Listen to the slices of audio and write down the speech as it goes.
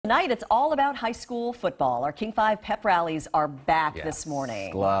Tonight, it's all about high school football. Our King 5 pep rallies are back this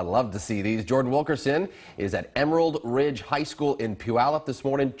morning. Love to see these. Jordan Wilkerson is at Emerald Ridge High School in Puyallup this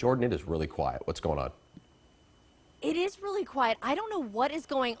morning. Jordan, it is really quiet. What's going on? It is really quiet. I don't know what is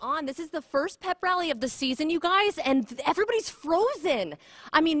going on. This is the first pep rally of the season, you guys, and everybody's frozen.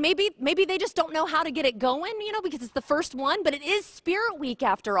 I mean, maybe they just don't know how to get it going, you know, because it's the first one, but it is Spirit Week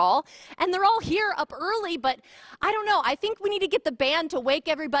after all, and they're all here up early, but I don't know. I think we need to get the band to wake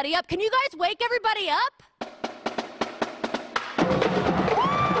everybody up. Can you guys wake everybody up?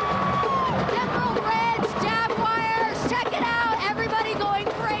 Emerald Ridge Jaguars, check it out. Everybody going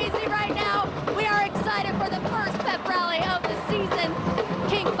crazy right now. We are excited for the first pep rally of the season,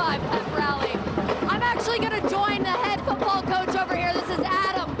 King 5 pep rally. I'm actually going to join the head football coach over here. This is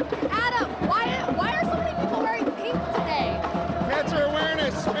Adam. Adam, why are so many people wearing pink today? Cancer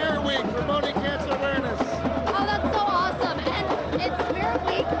awareness, Spirit Week, promoting cancer awareness. Oh, that's so awesome. And it's Spirit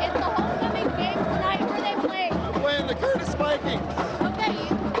Week. It's the homecoming game tonight. Who are they playing? We're playing the Curtis Vikings. Okay,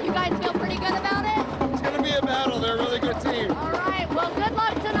 you guys feel pretty good about it? It's going to be a battle. They're a really good team. All right, well, good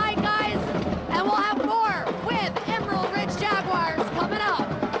luck tonight, guys. And we'll have more with Emerald Ridge Jaguars coming up.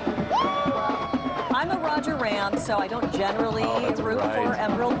 I'm a Roger Ram, so I don't generally root for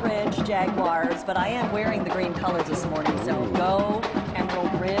Emerald Ridge Jaguars, but I am wearing the green colors this morning, so go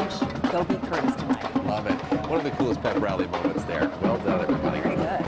Emerald Ridge, go beat Curtis tonight. Love it. One of the coolest pep rally moments there. Well done, everybody.